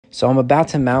So I'm about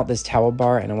to mount this towel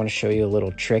bar and I want to show you a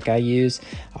little trick I use.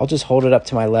 I'll just hold it up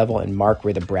to my level and mark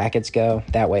where the brackets go.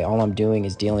 That way all I'm doing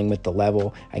is dealing with the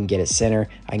level. I can get it center,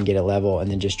 I can get it level, and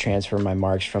then just transfer my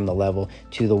marks from the level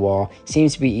to the wall.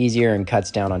 Seems to be easier and cuts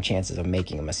down on chances of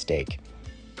making a mistake.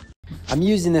 I'm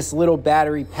using this little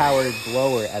battery powered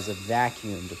blower as a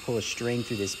vacuum to pull a string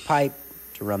through this pipe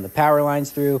to run the power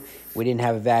lines through. We didn't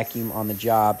have a vacuum on the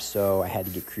job, so I had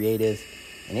to get creative,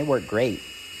 and it worked great.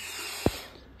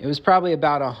 It was probably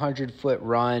about a 100-foot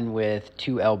run with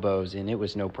 2 elbows, and it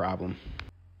was no problem.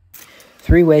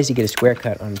 3 ways to get a square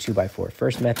cut on a 2x4.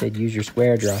 First method, use your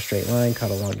square, draw a straight line, cut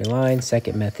along your line.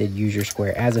 Second method, use your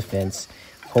square as a fence.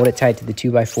 Hold it tight to the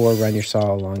 2x4, run your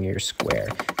saw along your square.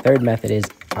 Third method is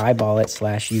eyeball it /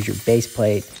 use your base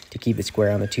plate to keep it square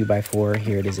on the 2x4.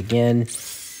 Here it is again.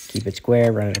 Keep it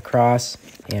square, run it across.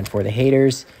 And for the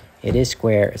haters, it is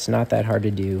square. It's not that hard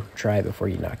to do. Try it before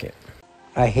you knock it.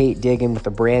 I hate digging with a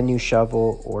brand new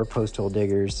shovel or post hole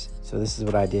diggers, so this is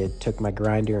what I did. Took my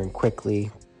grinder and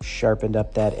quickly sharpened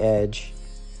up that edge.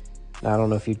 Now, I don't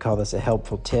know if you'd call this a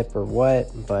helpful tip or what,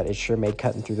 but it sure made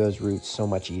cutting through those roots so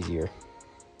much easier.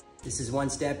 This is one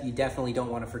step you definitely don't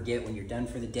want to forget when you're done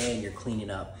for the day and you're cleaning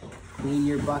up. Clean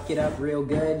your bucket up real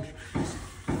good.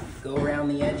 Go around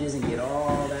the edges and get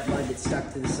all that mud that's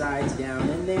stuck to the sides down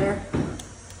in there.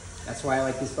 That's why I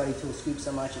like this Buddy Tool Scoop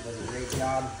so much. It does a great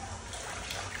job.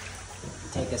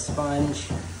 Take a sponge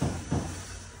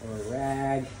or a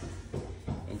rag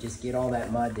and just get all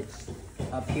that mud that's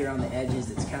up here on the edges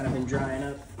that's kind of been drying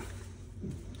up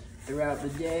throughout the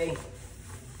day.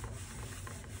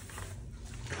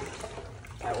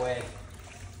 That way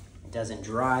it doesn't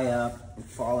dry up and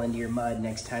fall into your mud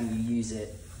next time you use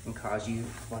it and cause you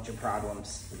a bunch of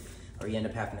problems, or you end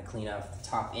up having to clean out the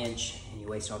top inch and you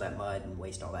waste all that mud and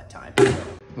waste all that time.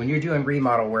 When you're doing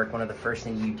remodel work, one of the first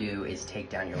things you do is take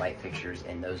down your light fixtures,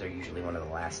 and those are usually one of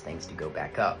the last things to go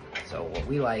back up. So what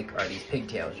we like are these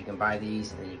pigtails. You can buy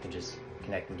these and then you can just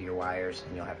connect them to your wires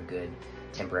and you'll have a good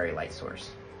temporary light source.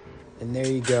 And there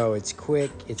you go. It's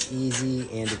quick, it's easy,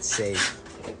 and it's safe.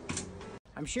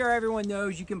 I'm sure everyone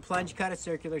knows you can plunge cut a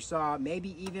circular saw,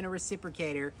 maybe even a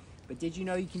reciprocator, but did you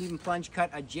know you can even plunge cut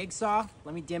a jigsaw?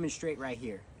 Let me demonstrate right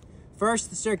here. First,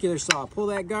 the circular saw. Pull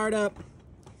that guard up,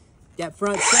 that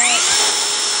front set.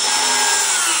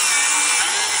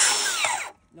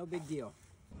 No big deal.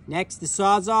 Next, the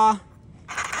Sawzall.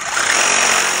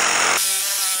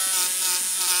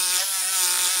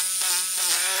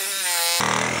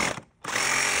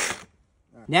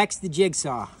 Next, the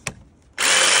jigsaw.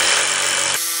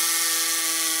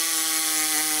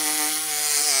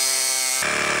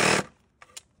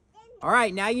 All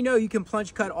right, now you know you can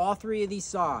plunge cut all 3 of these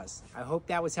saws. I hope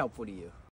that was helpful to you.